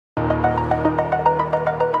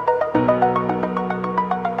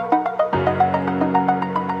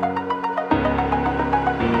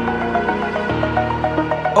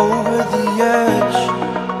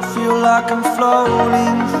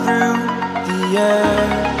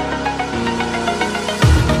yeah.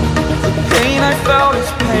 The pain I felt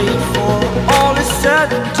is paid for, all is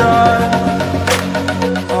said and done.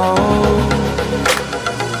 Oh,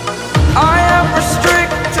 I am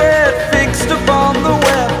restricted, fixed upon the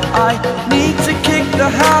web. I need to kick the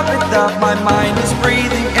habit that my mind is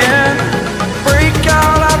breathing in. Break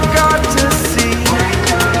out, I've got to see.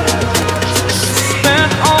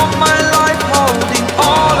 Spent all my life holding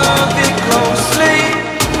all of it closely.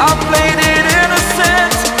 I played it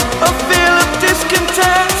innocent, a feel of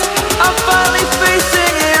discontent. I'm finally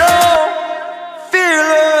facing it all,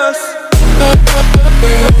 fearless.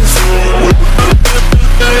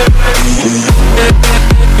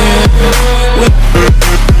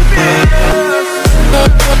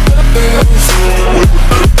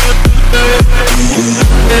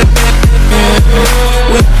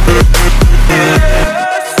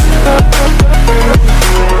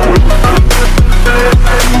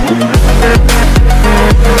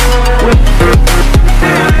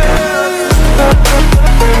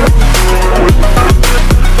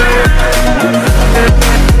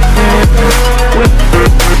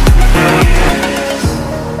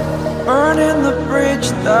 Burning the bridge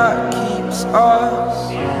that keeps us.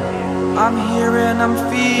 I'm here and I'm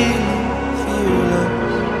feeling fearless.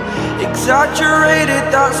 Exaggerated,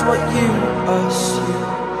 that's what you assume.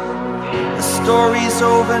 The story's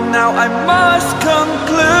over now, I must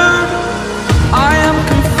conclude. I am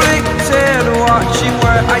conflicted, watching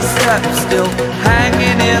where I step still,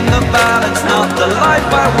 hanging in the balance. Not the life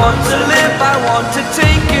I want to live, I want to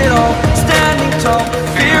take it all. Standing tall,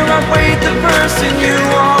 fear outweighed the person you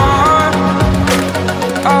are.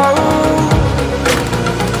 Oh,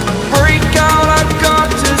 break out, I've got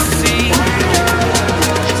to see.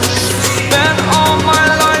 Spent all my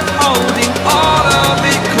life holding all of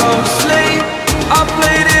it closely. I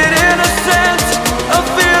played it innocent, a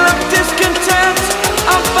feel of discontent.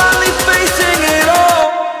 I'm finally facing it all,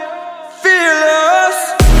 fearless.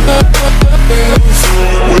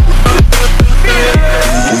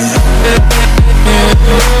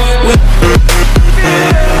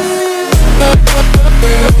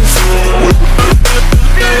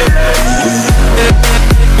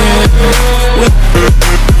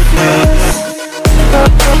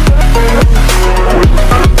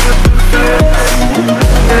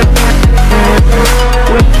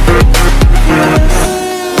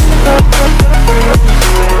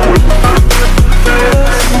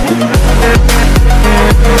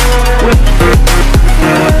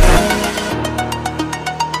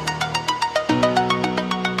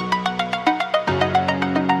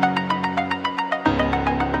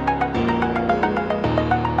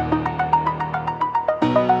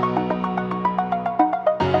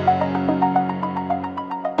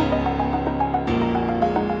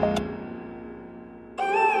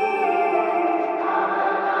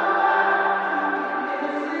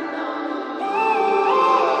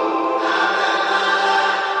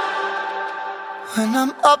 When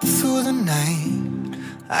I'm up through the night,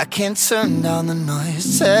 I can't turn down the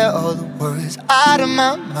noise. Tear all the worries out of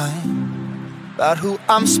my mind about who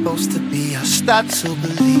I'm supposed to be. I start to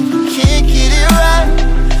believe I can't get it right.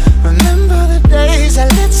 Remember the days I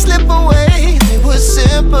let slip away, they were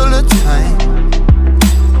simpler times.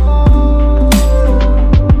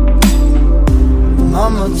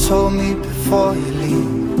 Mama told me before you leave,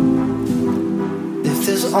 if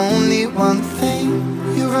there's only one thing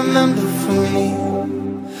you remember from me,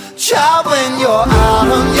 child, when you're out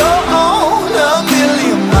on your own, a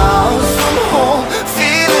million miles from home,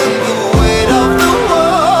 feeling the weight of the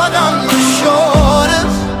world on your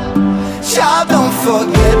shoulders. Child, don't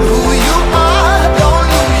forget who you are, don't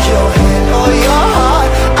lose your head or your heart.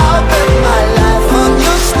 I'll bet my life on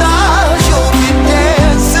your stars. You'll be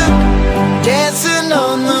dancing, dancing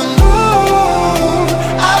on the moon.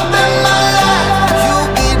 I'll bet my life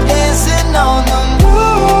you'll be dancing on the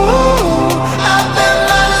moon. I'll bet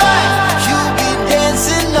my life you'll be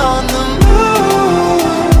dancing on the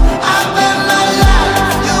moon. I'll bet my life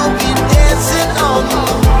you'll be dancing on the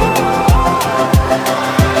moon.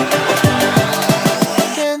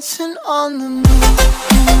 Dancing on the moon.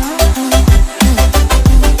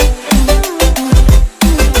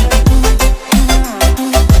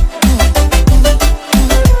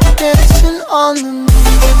 Dancing on the moon.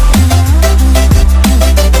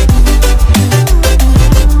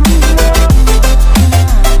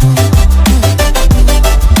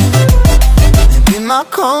 Maybe my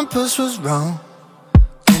compass was wrong,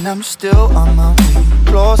 and I'm still on my way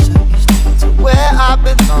closer to where I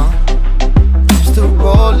belong. I'm still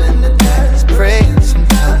rolling the dice, praying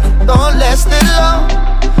sometimes it don't last it long.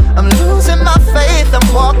 I'm losing my faith, I'm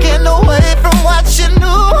walking away from what you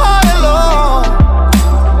knew all along.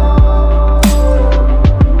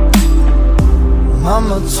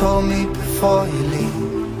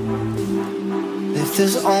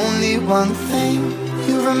 there's only one thing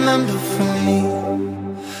you remember from me,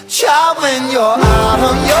 child, when you're out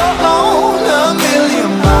on your own, a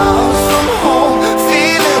million miles from home,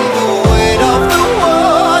 feeling the weight of the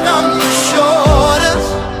world on your shoulders,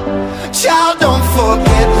 child, don't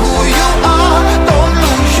forget who you are, don't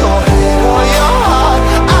lose your head or your heart.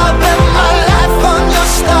 I bet my life on your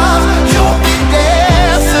stars, you'll be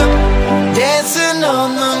dancing, dancing on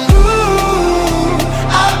the moon.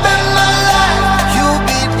 I bet my life, you'll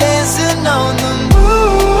be dancing on the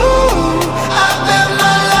moon. I bet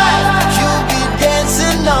my life, you'll be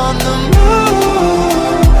dancing on the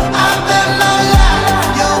moon. I bet my life,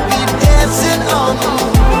 you'll be dancing on the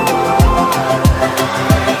moon.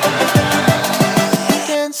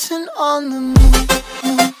 Dancing on the moon.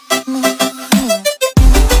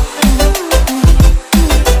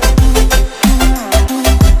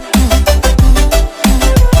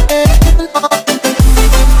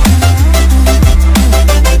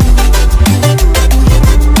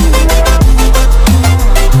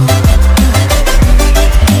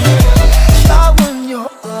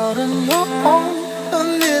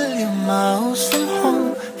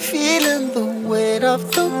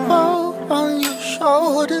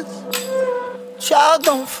 Child,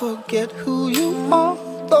 don't forget who you are,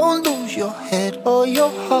 don't lose your head or your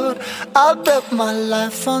heart. I'll bet my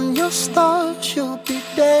life on your stars, you'll be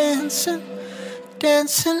dancing,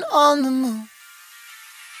 dancing on the moon.